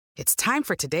It's time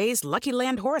for today's Lucky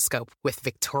Land horoscope with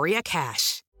Victoria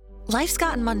Cash. Life's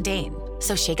gotten mundane,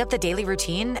 so shake up the daily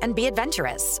routine and be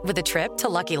adventurous with a trip to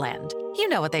Lucky Land. You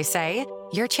know what they say,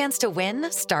 your chance to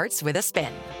win starts with a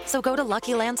spin. So go to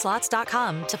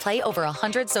LuckyLandSlots.com to play over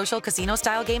 100 social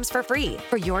casino-style games for free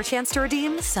for your chance to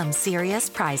redeem some serious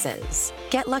prizes.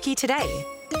 Get lucky today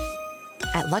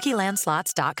at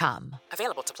LuckyLandSlots.com.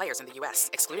 Available to players in the U.S.,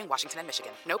 excluding Washington and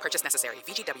Michigan. No purchase necessary.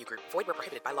 VGW Group. Void where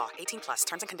prohibited by law. 18+.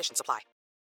 Terms and conditions apply.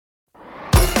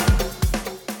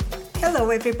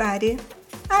 Hello, everybody.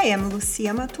 I am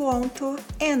Lucia Matuonto,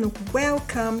 and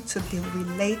welcome to the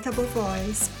Relatable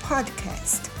Voice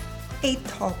podcast, a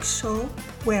talk show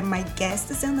where my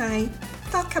guests and I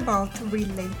talk about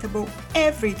relatable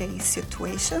everyday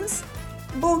situations,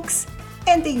 books,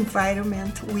 and the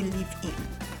environment we live in.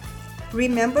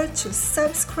 Remember to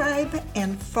subscribe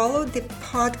and follow the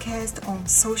podcast on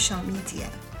social media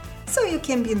so you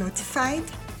can be notified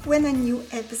when a new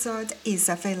episode is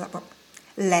available.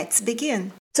 Let's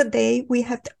begin. Today we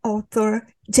have the author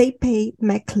J.P.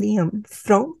 McLean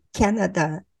from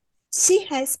Canada. She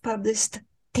has published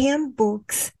 10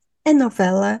 books, a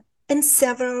novella, and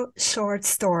several short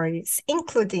stories,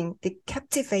 including the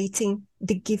captivating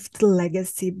The Gift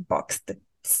Legacy boxed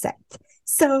set.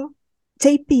 So,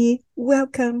 JP,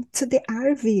 welcome to the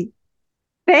RV.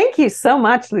 Thank you so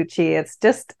much, Lucia. It's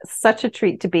just such a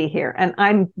treat to be here, and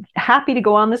I'm happy to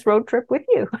go on this road trip with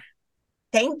you.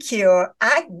 Thank you.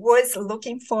 I was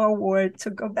looking forward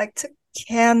to go back to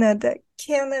Canada.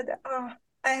 Oh,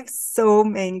 I have so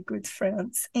many good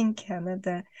friends in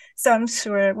Canada, so I'm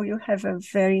sure we'll have a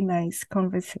very nice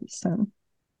conversation.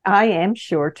 I am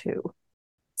sure too.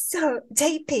 So,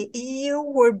 JP, you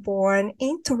were born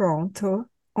in Toronto,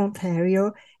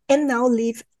 Ontario, and now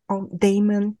live on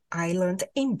Damen Island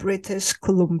in British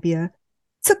Columbia.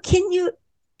 So can you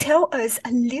tell us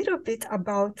a little bit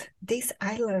about this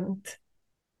island?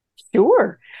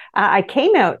 Sure. I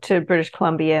came out to British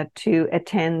Columbia to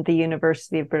attend the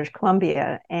University of British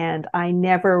Columbia, and I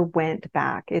never went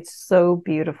back. It's so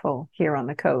beautiful here on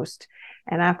the coast.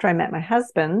 And after I met my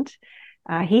husband,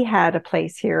 he had a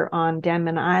place here on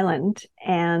Damen Island,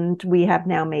 and we have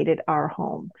now made it our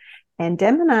home. And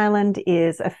Damen Island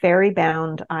is a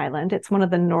ferry-bound island. It's one of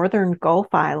the northern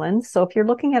Gulf Islands. So if you're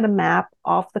looking at a map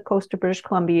off the coast of British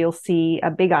Columbia, you'll see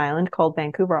a big island called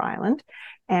Vancouver Island.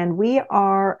 And we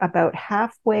are about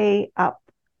halfway up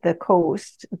the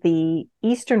coast, the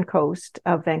eastern coast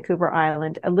of Vancouver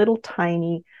Island, a little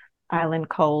tiny island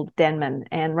called Denman.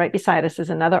 And right beside us is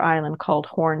another island called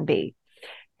Hornby.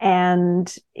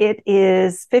 And it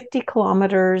is 50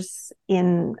 kilometers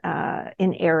in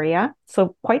area,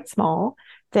 so quite small.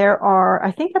 There are, I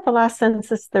think at the last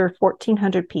census, there are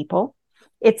 1,400 people.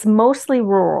 It's mostly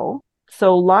rural,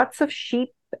 so lots of sheep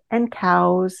and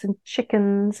cows and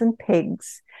chickens and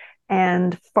pigs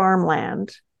and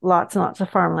farmland, lots and lots of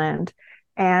farmland.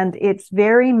 And it's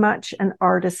very much an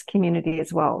artist community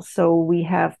as well. So we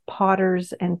have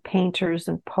potters and painters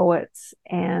and poets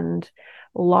and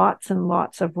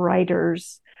lots of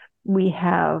writers. We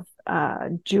have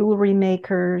jewelry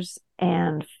makers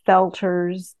and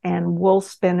felters and wool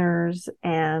spinners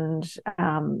and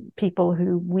people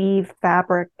who weave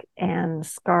fabric and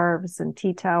scarves and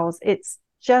tea towels. It's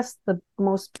just the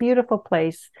most beautiful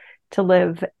place to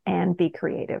live and be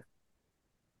creative.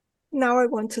 Now I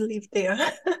want to live there.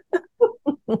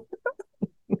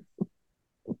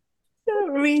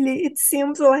 Really, it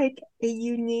seems like a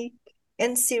unique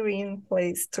and serene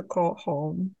place to call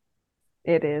home.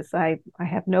 It is. I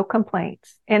have no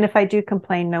complaints. And if I do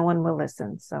complain, no one will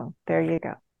listen. So there you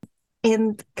go.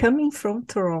 And coming from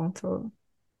Toronto,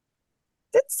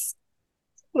 that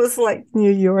was like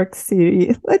New York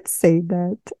City. Let's say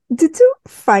that. Did you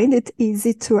find it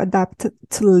easy to adapt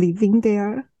to living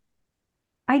there?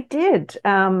 I did.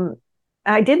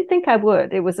 I didn't think I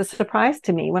would. It was a surprise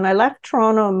to me. When I left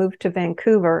Toronto and moved to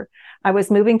Vancouver, I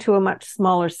was moving to a much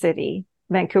smaller city.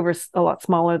 Vancouver's a lot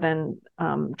smaller than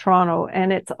Toronto,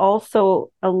 and it's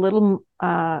also a little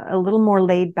more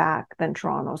laid back than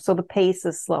Toronto. So the pace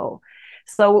is slow.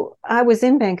 So I was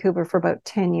in Vancouver for about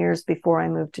 10 years before I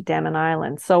moved to Damen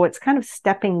Island. So it's kind of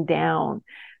stepping down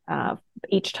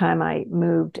each time I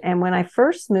moved. And when I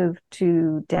first moved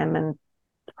to Damen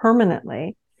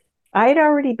permanently, I'd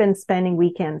already been spending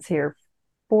weekends here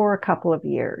for a couple of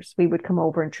years. We would come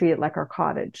over and treat it like our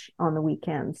cottage on the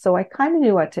weekends. So I kind of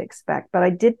knew what to expect, but I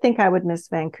did think I would miss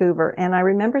Vancouver. And I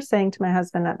remember saying to my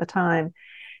husband at the time,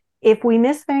 if we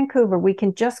miss Vancouver, we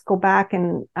can just go back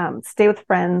and stay with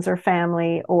friends or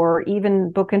family, or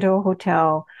even book into a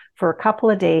hotel for a couple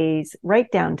of days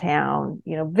right downtown,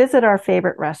 visit our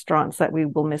favorite restaurants that we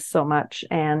will miss so much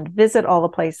and visit all the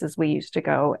places we used to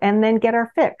go and then get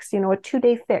our fix, a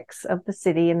 2-day fix of the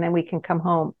city, and then we can come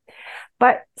home.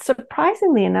 But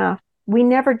surprisingly enough, we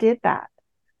never did that.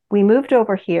 We moved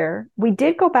over here. We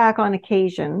did go back on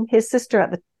occasion. His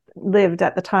sister lived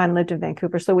in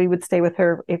Vancouver, so we would stay with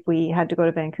her if we had to go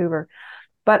to Vancouver.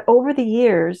 But over the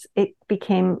years, it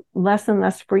became less and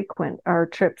less frequent, our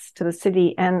trips to the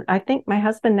city. And I think my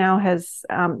husband now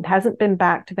hasn't been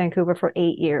back to Vancouver for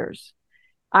 8 years.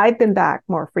 I've been back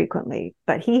more frequently,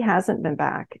 but he hasn't been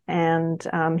back, and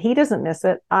he doesn't miss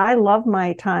it. I love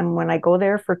my time when I go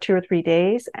there for 2 or 3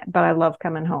 days, but I love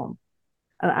coming home.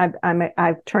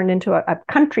 I've turned into a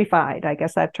countryfied. I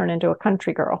guess I've turned into a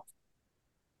country girl.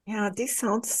 Yeah, this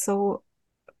sounds so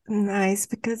nice,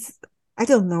 because I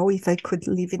don't know if I could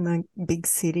live in a big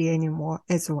city anymore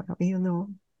as well,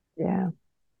 Yeah.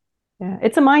 Yeah.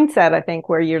 It's a mindset, I think,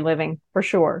 where you're living, for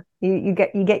sure. You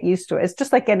get used to it. It's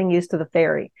just like getting used to the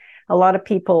ferry. A lot of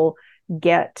people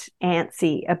get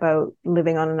antsy about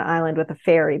living on an island with a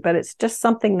ferry, but it's just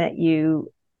something that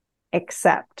you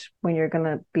accept when you're going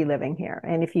to be living here.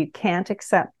 And if you can't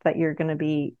accept that you're going to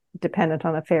be dependent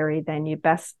on a ferry, then you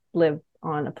best live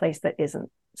on a place that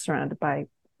isn't surrounded by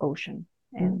ocean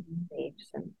and waves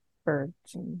and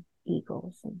birds and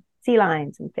eagles and sea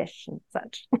lions and fish and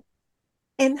such.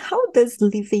 And how does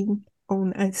living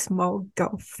on a small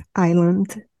Gulf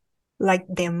island like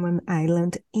Denman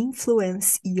Island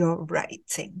influence your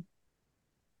writing?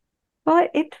 Well,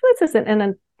 it influences it in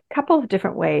a couple of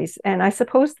different ways. And I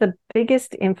suppose the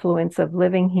biggest influence of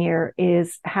living here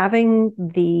is having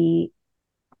the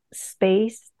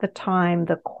space, the time,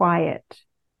 the quiet,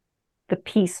 the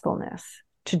peacefulness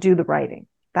to do the writing.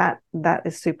 That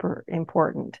is super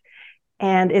important.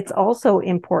 And it's also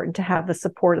important to have the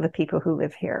support of the people who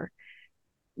live here.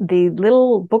 The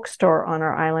little bookstore on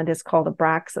our island is called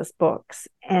Abraxas Books,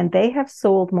 and they have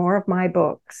sold more of my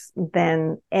books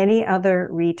than any other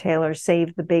retailer,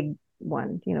 save the big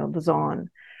one, the Zon.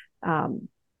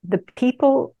 The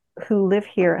people who live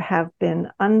here have been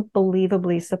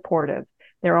unbelievably supportive.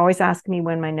 They're always asking me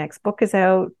when my next book is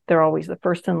out. They're always the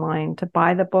first in line to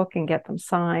buy the book and get them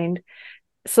signed.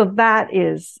 So that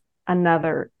is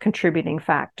another contributing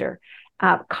factor.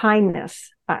 Kindness.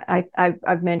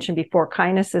 I've mentioned before,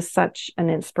 kindness is such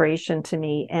an inspiration to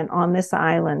me. And on this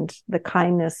island, the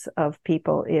kindness of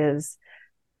people is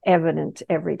evident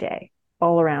every day,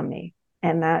 all around me.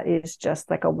 And that is just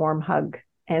like a warm hug.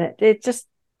 And it just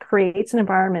creates an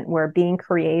environment where being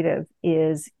creative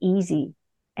is easy.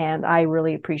 And I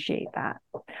really appreciate that.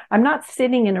 I'm not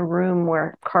sitting in a room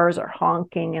where cars are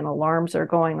honking and alarms are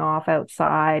going off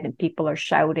outside and people are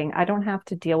shouting. I don't have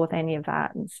to deal with any of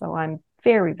that. And so I'm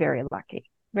very, very lucky.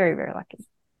 Very, very lucky.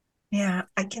 Yeah,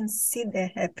 I can see the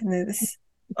happiness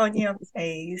on your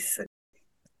face.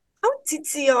 How did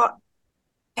your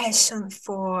passion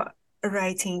for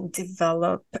writing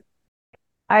develop?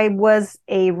 I was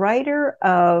a writer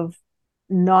of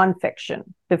nonfiction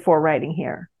before writing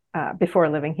here. Before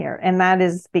living here. And that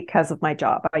is because of my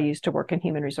job. I used to work in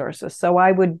human resources. So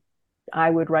I would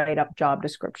write up job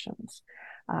descriptions.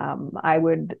 I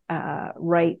would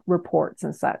write reports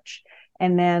and such.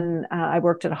 And then I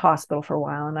worked at a hospital for a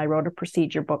while, and I wrote a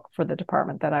procedure book for the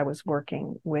department that I was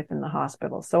working with in the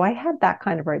hospital. So I had that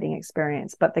kind of writing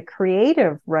experience, but the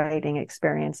creative writing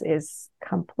experience is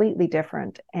completely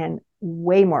different and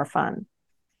way more fun.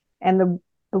 And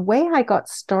the way I got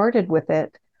started with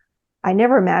it, I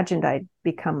never imagined I'd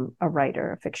become a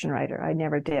writer, a fiction writer. I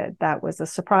never did. That was a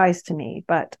surprise to me.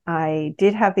 But I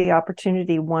did have the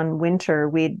opportunity one winter.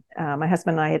 My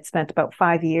husband and I had spent about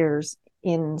 5 years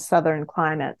in southern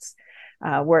climates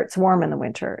where it's warm in the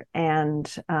winter.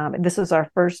 And this was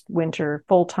our first winter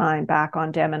full-time back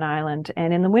on Denman Island.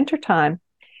 And in the wintertime,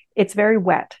 it's very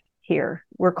wet here.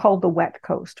 We're called the wet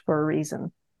coast for a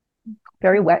reason.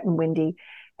 Very wet and windy,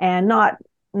 and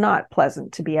not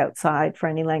pleasant to be outside for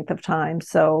any length of time.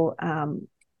 So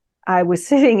I was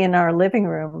sitting in our living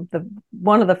room,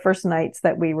 one of the first nights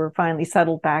that we were finally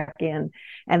settled back in,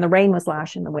 and the rain was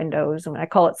lashing the windows, and I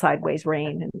call it sideways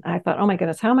rain. And I thought, oh my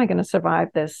goodness, how am I going to survive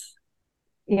this?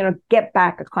 Get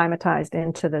back acclimatized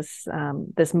into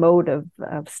this mode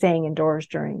of staying indoors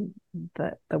during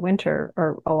the winter,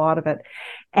 or a lot of it.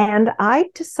 And I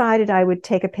decided I would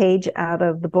take a page out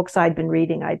of the books I'd been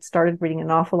reading. I'd started reading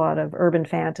an awful lot of urban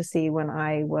fantasy when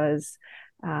I was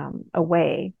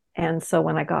away. And so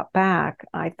when I got back,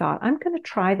 I thought, I'm going to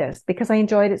try this because I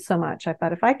enjoyed it so much. I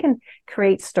thought, if I can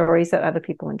create stories that other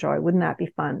people enjoy, wouldn't that be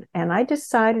fun? And I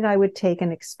decided I would take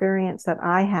an experience that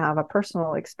I have, a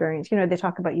personal experience. They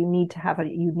talk about you need to have a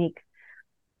unique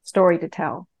story to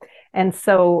tell. And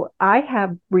so I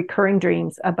have recurring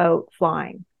dreams about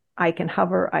flying. I can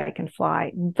hover, I can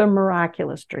fly. The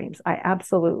miraculous dreams. I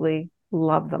absolutely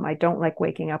love them. I don't like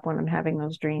waking up when I'm having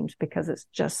those dreams because it's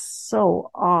just so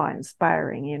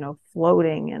awe-inspiring,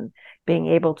 floating and being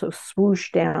able to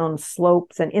swoosh down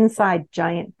slopes and inside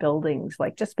giant buildings,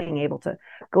 like just being able to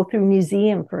go through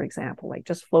museum, for example, like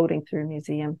just floating through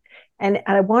museum. And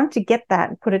I wanted to get that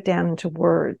and put it down into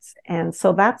words. And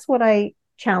so that's what I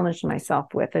challenged myself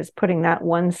with, is putting that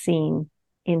one scene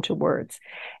into words.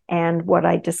 And what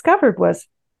I discovered was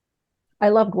I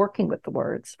loved working with the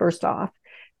words, first off.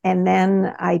 And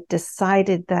then I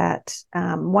decided that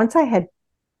once I had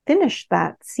finished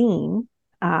that scene,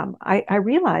 I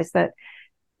realized that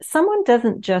someone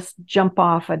doesn't just jump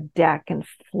off a deck and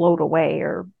float away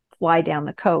or fly down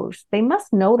the coast. They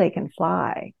must know they can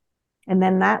fly. And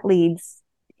then that leads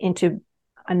into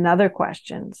another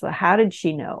question. So how did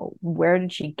she know? Where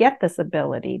did she get this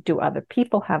ability? Do other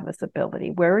people have this ability?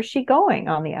 Where is she going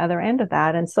on the other end of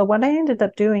that? And so what I ended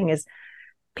up doing is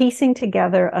piecing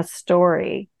together a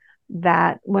story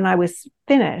that when I was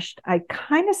finished, I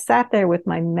kind of sat there with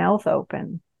my mouth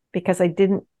open because I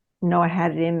didn't know I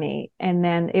had it in me. And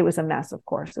then it was a mess, of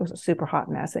course. It was a super hot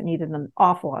mess. It needed an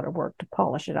awful lot of work to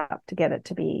polish it up to get it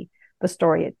to be the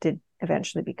story it did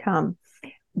eventually become.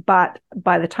 But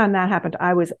by the time that happened,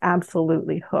 I was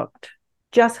absolutely hooked,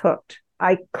 just hooked.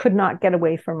 I could not get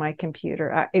away from my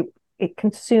computer. It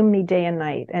consumed me day and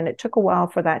night. And it took a while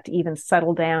for that to even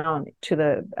settle down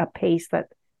to a pace that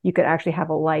you could actually have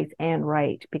a life and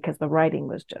write, because the writing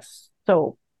was just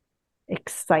so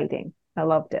exciting. I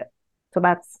loved it. So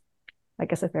that's, I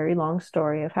guess, a very long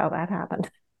story of how that happened.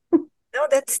 No,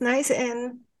 that's nice.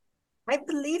 And I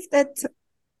believe that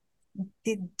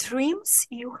the dreams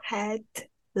you had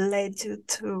led you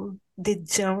to the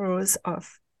genres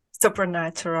of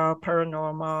supernatural,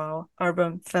 paranormal,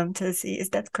 urban fantasy. Is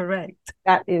that correct?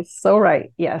 That is so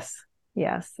right. Yes.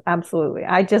 Yes, absolutely.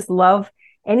 I just love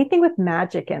anything with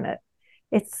magic in it.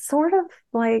 It's sort of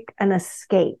like an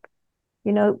escape.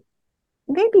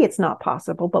 Maybe it's not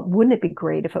possible, but wouldn't it be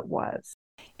great if it was?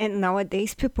 And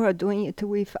nowadays people are doing it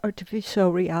with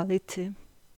artificial reality.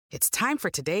 It's time for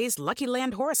today's Lucky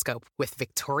Land horoscope with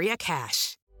Victoria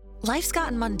Cash. Life's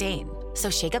gotten mundane,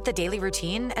 so shake up the daily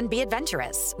routine and be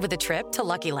adventurous with a trip to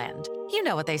Lucky Land. You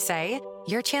know what they say,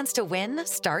 your chance to win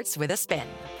starts with a spin.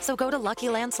 So go to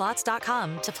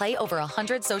LuckyLandSlots.com to play over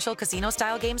 100 social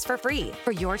casino-style games for free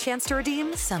for your chance to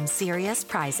redeem some serious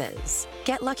prizes.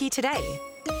 Get lucky today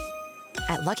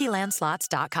at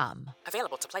LuckyLandSlots.com.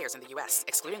 Available to players in the U.S.,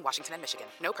 excluding Washington and Michigan.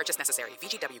 No purchase necessary.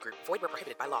 VGW Group. Void where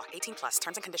prohibited by law. 18+.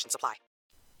 Terms and conditions apply.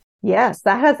 Yes,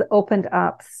 that has opened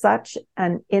up such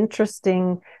an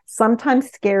interesting, sometimes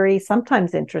scary,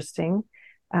 sometimes interesting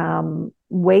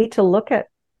way to look at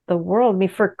the world. I mean,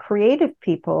 for creative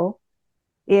people,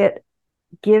 it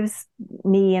gives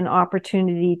me an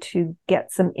opportunity to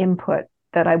get some input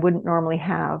that I wouldn't normally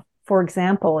have. For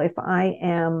example, if I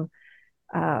am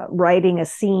writing a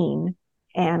scene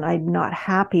and I'm not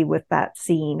happy with that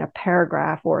scene, a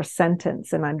paragraph or a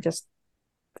sentence, and I'm just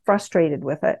frustrated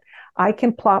with it, I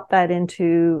can plop that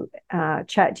into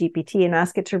ChatGPT and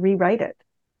ask it to rewrite it.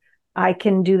 I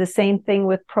can do the same thing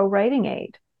with Pro Writing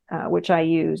Aid, which I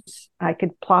use. I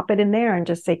could plop it in there and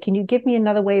just say, can you give me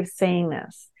another way of saying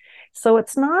this? So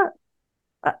it's not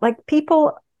like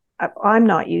people, I'm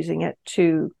not using it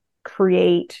to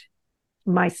create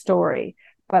my story,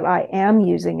 but I am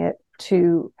using it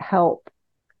to help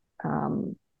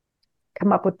come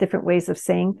up with different ways of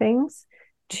saying things,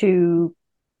 to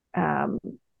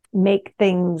make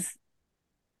things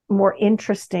more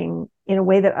interesting in a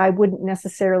way that I wouldn't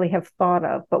necessarily have thought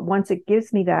of. But once it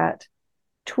gives me that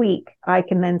tweak, I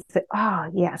can then say,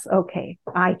 yes, okay,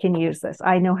 I can use this.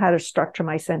 I know how to structure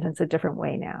my sentence a different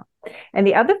way now. And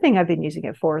the other thing I've been using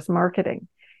it for is marketing,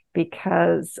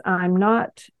 because I'm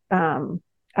not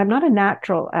a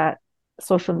natural at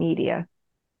social media.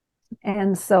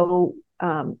 And so,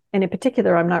 and in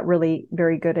particular, I'm not really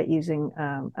very good at using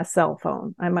a cell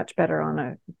phone. I'm much better on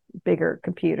a bigger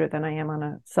computer than I am on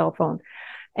a cell phone.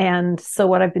 And so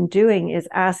what I've been doing is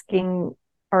asking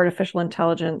artificial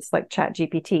intelligence like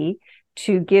ChatGPT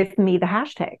to give me the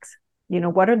hashtags.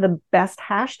 What are the best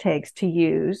hashtags to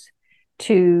use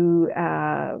to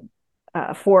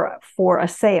for a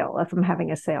sale? If I'm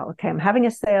having a sale, okay, I'm having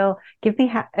a sale. Give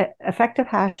me effective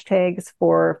hashtags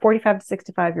for 45 to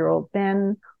 65-year-old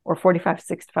men, or 45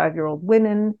 to 65-year-old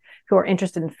women who are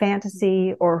interested in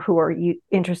fantasy or who are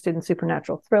interested in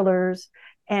supernatural thrillers.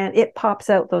 And it pops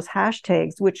out those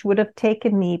hashtags, which would have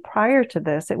taken me prior to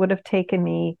this, it would have taken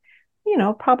me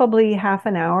probably half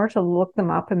an hour to look them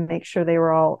up and make sure they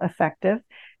were all effective.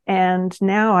 And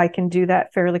now I can do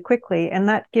that fairly quickly, and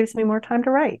that gives me more time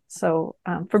to write. So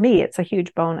for me, it's a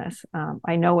huge bonus.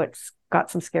 I know it's got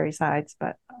some scary sides,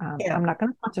 but I'm not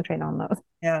going to concentrate on those.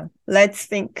 Yeah, let's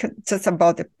think just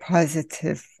about the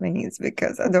positive things,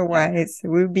 because otherwise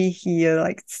we'll be here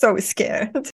like so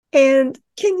scared. And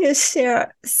can you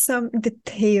share some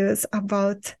details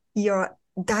about your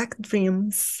Dark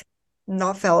Dreams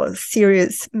novel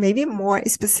series, maybe more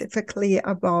specifically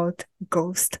about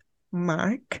Ghost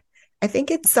Mark? I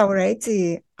think it's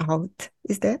already out.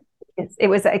 Is that?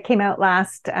 It came out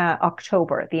last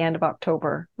October, at the end of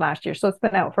October last year. So it's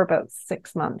been out for about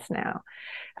 6 months now.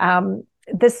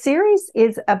 The series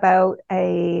is about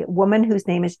a woman whose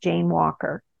name is Jane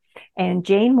Walker. And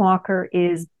Jane Walker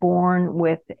is born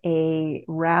with a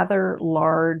rather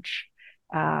large,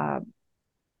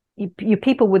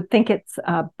 people would think it's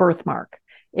a birthmark.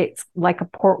 It's like a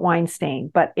port wine stain,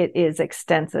 but it is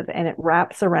extensive, and it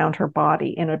wraps around her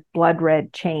body in a blood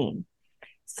red chain.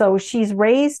 So she's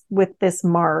raised with this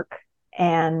mark,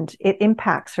 and it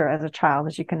impacts her as a child,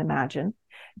 as you can imagine.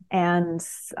 And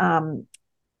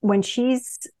when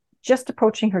she's just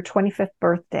approaching her 25th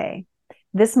birthday,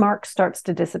 this mark starts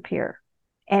to disappear.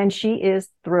 And she is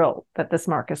thrilled that this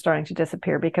mark is starting to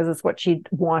disappear, because it's what she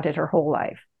wanted her whole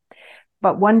life.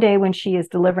 But one day when she is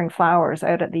delivering flowers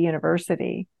out at the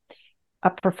university, a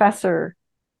professor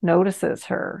notices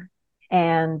her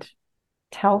and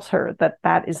tells her that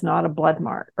that is not a blood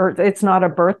mark, or it's not a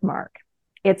birthmark.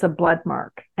 It's a blood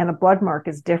mark, and a blood mark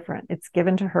is different. It's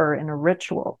given to her in a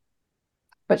ritual,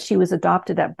 but she was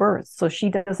adopted at birth. So she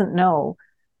doesn't know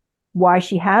why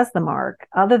she has the mark,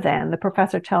 other than the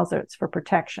professor tells her it's for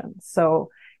protection. So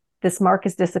this mark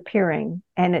is disappearing,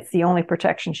 and it's the only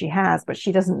protection she has, but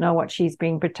she doesn't know what she's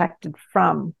being protected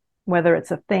from, whether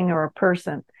it's a thing or a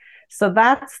person. So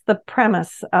that's the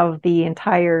premise of the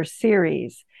entire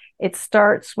series. It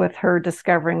starts with her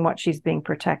discovering what she's being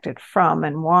protected from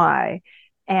and why.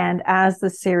 And as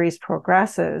the series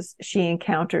progresses, she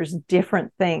encounters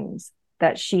different things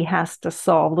that she has to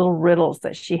solve, little riddles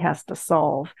that she has to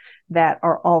solve, that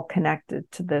are all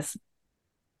connected to this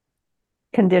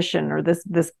condition, or this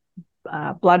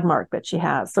blood mark that she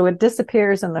has. So it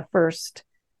disappears in the first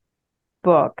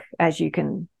book, as you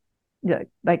can,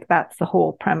 like, that's the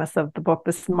whole premise of the book.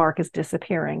 This mark is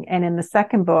disappearing. And in the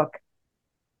second book,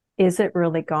 is it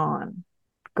really gone?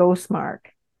 Ghost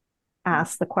Mark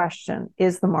asks the question,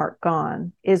 is the mark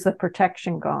gone? Is the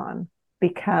protection gone?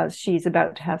 Because she's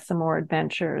about to have some more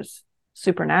adventures,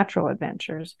 supernatural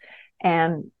adventures.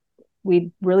 And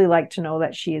we'd really like to know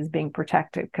that she is being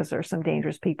protected, because there are some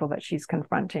dangerous people that she's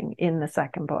confronting in the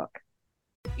second book.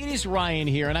 It is Ryan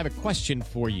here, and I have a question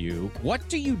for you. What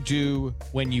do you do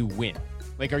when you win?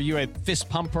 Like, are you a fist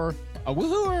pumper, a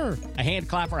woohooer, a hand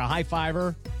clapper, a high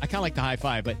fiver? I kind of like the high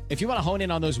five, but if you want to hone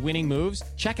in on those winning moves,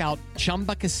 check out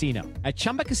Chumba Casino. At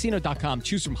ChumbaCasino.com,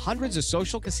 choose from hundreds of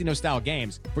social casino style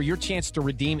games for your chance to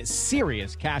redeem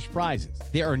serious cash prizes.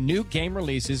 There are new game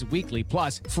releases weekly,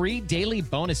 plus free daily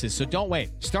bonuses. So don't wait.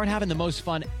 Start having the most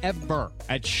fun ever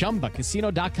at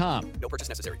ChumbaCasino.com. No purchase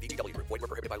necessary. VGW Group. Void where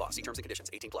prohibited by law. See terms and conditions.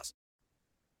 18+.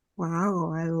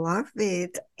 Wow, I love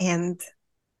it. And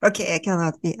okay, I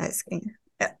cannot be asking.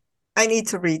 I need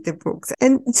to read the books.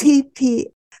 And JP,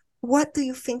 what do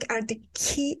you think are the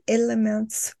key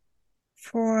elements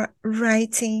for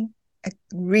writing a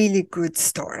really good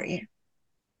story?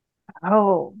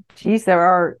 Oh, geez, there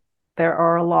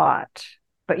are a lot,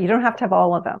 but you don't have to have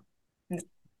all of them.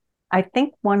 I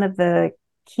think one of the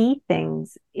key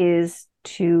things is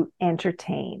to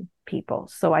entertain people.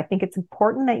 So I think it's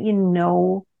important that you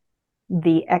know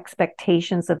the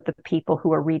expectations of the people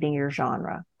who are reading your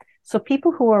genre. So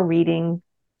people who are reading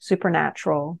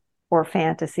supernatural or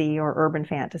fantasy or urban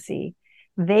fantasy,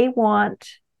 they want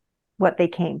what they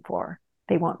came for.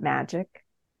 They want magic.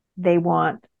 They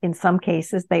want, in some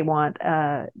cases, they want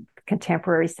a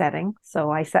contemporary setting. So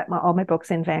I set all my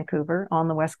books in Vancouver on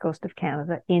the west coast of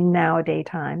Canada in nowadays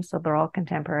time. So they're all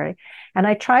contemporary. And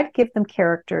I try to give them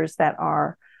characters that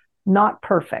are not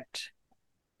perfect,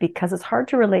 because it's hard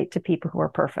to relate to people who are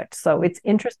perfect. So it's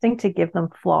interesting to give them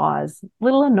flaws,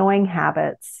 little annoying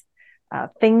habits,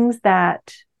 things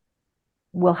that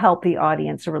will help the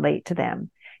audience relate to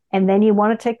them. And then you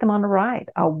want to take them on a ride,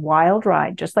 a wild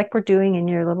ride, just like we're doing in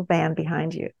your little van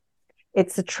behind you.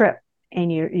 It's a trip,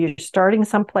 and you're starting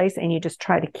someplace, and you just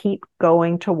try to keep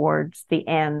going towards the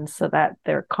end, so that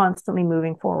they're constantly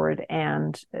moving forward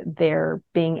and they're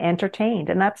being entertained.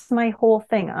 And that's my whole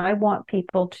thing. I want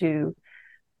people to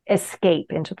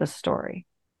escape into the story.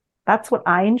 That's what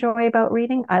I enjoy about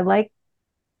reading. I like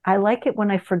I like it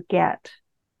when I forget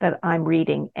that I'm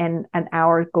reading and an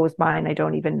hour goes by and I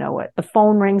don't even know it. The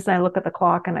phone rings and I look at the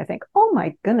clock and I think, oh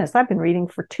my goodness, I've been reading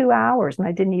for 2 hours and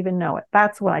I didn't even know it.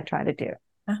 That's what I try to do.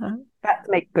 That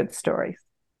make good stories.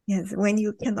 Yes, when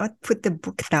you cannot put the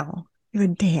book down, you're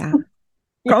there.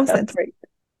 Yeah, Concentrate.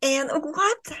 And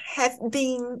what have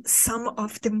been some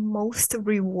of the most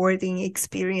rewarding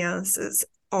experiences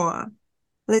or,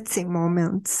 let's say,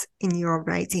 moments in your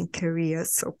writing career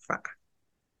so far?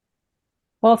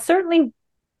 Well, certainly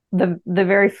the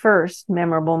very first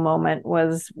memorable moment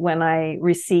was when I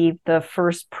received the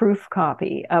first proof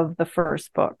copy of the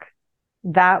first book.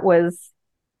 That was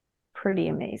pretty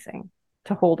amazing,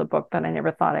 to hold a book that I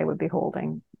never thought I would be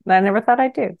holding. I never thought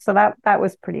I'd do. So that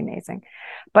was pretty amazing.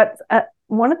 But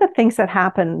one of the things that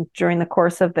happened during the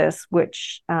course of this,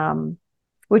 which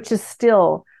is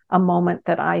still a moment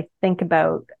that I think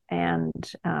about and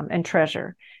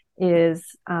treasure,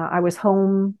 is I was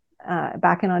home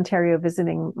back in Ontario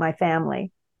visiting my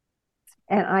family,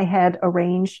 and I had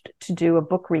arranged to do a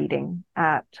book reading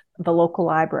at the local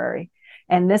library.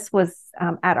 And this was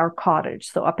at our cottage,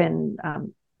 so up in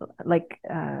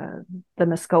the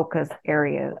Muskoka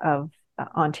area of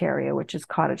Ontario, which is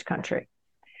cottage country.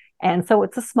 And so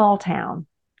it's a small town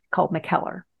called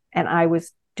McKellar. And I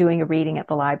was doing a reading at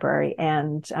the library.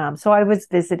 And so I was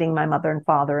visiting my mother and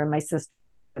father and my sister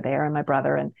there and my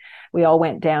brother. And we all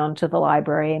went down to the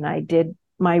library and I did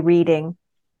my reading.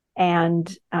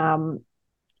 And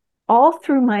all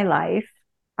through my life,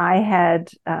 I had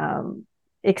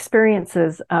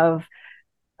experiences of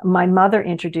my mother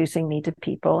introducing me to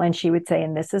people, and she would say,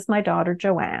 and this is my daughter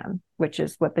Joanne, which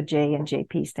is what the J and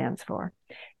JP stands for.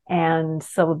 And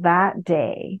so that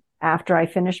day, after I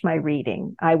finished my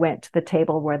reading, I went to the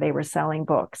table where they were selling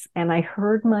books, and I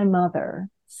heard my mother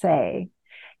say,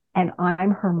 and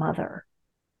I'm her mother.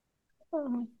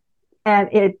 Oh. And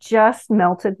it just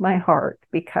melted my heart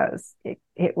because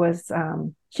it was,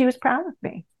 she was proud of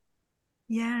me.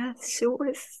 Yeah, she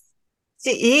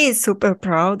is super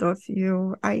proud of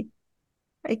you. I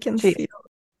can feel.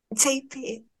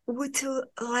 JP, would you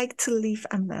like to leave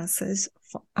a message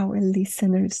for our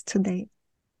listeners today?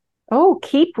 Oh,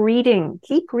 keep reading,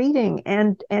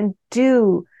 and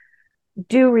do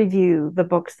review the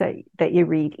books that you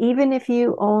read, even if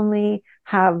you only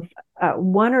have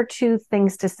one or two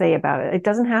things to say about it. It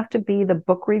doesn't have to be the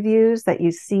book reviews that you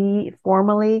see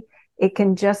formally. It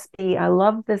can just be, I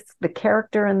love the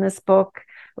character in this book,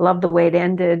 love the way it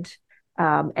ended,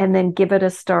 and then give it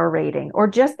a star rating, or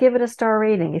just give it a star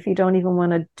rating. If you don't even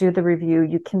want to do the review,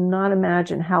 you cannot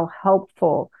imagine how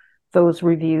helpful those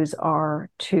reviews are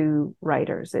to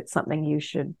writers. It's something you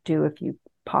should do if you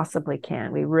possibly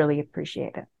can. We really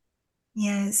appreciate it.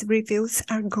 Yes, reviews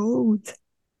are gold.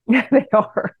 They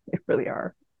are. They really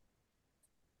are.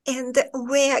 And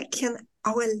where can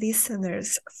our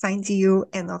listeners find you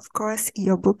and, of course,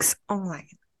 your books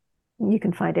online? You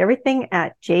can find everything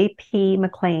at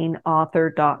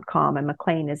jpmcleanauthor.com, and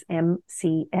McLean is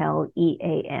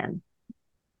MCLEAN.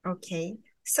 Okay.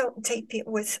 So, JP, it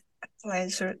was a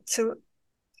pleasure to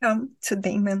come to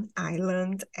Damen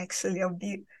Island. Actually, I'll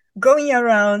be going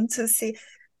around to see.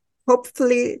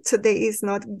 Hopefully, today is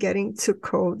not getting too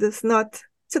cold.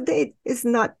 Today is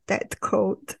not that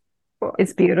cold.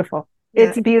 It's beautiful. Yeah.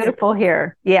 It's beautiful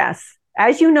here. Yes.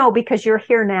 As you know, because you're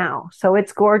here now. So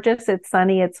it's gorgeous. It's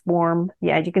sunny. It's warm.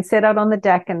 Yeah. You can sit out on the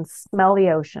deck and smell the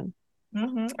ocean.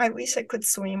 Mm-hmm. I wish I could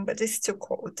swim, but it's too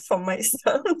cold for my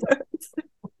standards.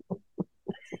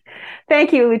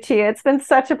 Thank you, Lucia. It's been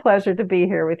such a pleasure to be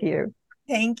here with you.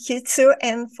 Thank you too.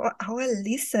 And for our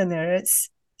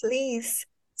listeners, please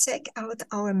check out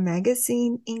our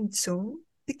magazine in June,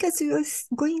 because you're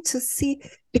going to see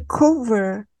the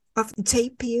cover of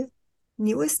JP's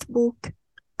newest book,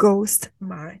 Ghost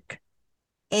Mark.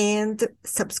 And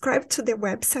subscribe to the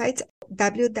website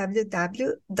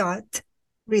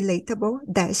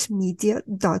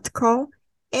www.relatable-media.com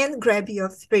and grab your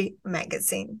free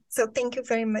magazine. So thank you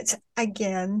very much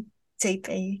again,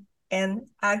 JP, and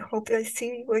I hope I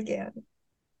see you again.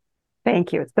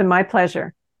 Thank you. It's been my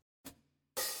pleasure.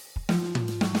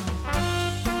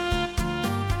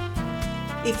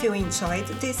 If you enjoyed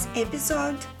this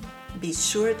episode, be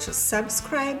sure to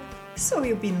subscribe so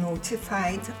you'll be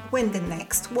notified when the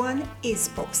next one is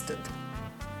posted.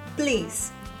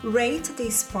 Please rate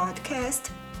this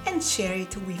podcast and share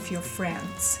it with your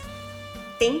friends.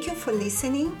 Thank you for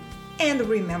listening, and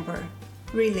remember,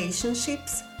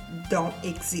 relationships don't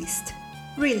exist.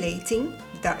 Relating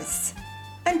does.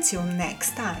 Until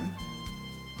next time.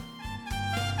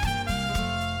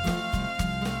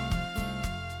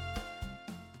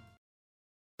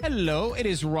 Hello, it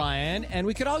is Ryan, and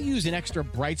we could all use an extra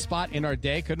bright spot in our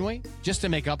day, couldn't we? Just to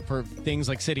make up for things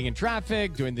like sitting in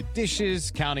traffic, doing the dishes,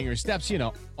 counting your steps, you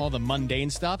know, all the mundane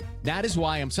stuff. That is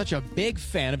why I'm such a big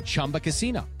fan of Chumba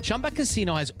Casino. Chumba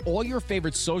Casino has all your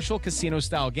favorite social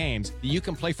casino-style games that you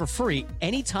can play for free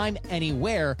anytime,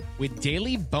 anywhere with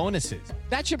daily bonuses.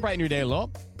 That should brighten your day a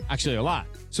little. Actually, a lot.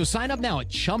 So sign up now at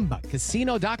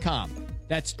ChumbaCasino.com.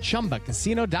 That's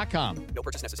ChumbaCasino.com. No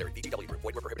purchase necessary. VGW Group.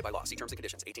 Void where prohibited by law. See terms and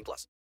conditions. 18+.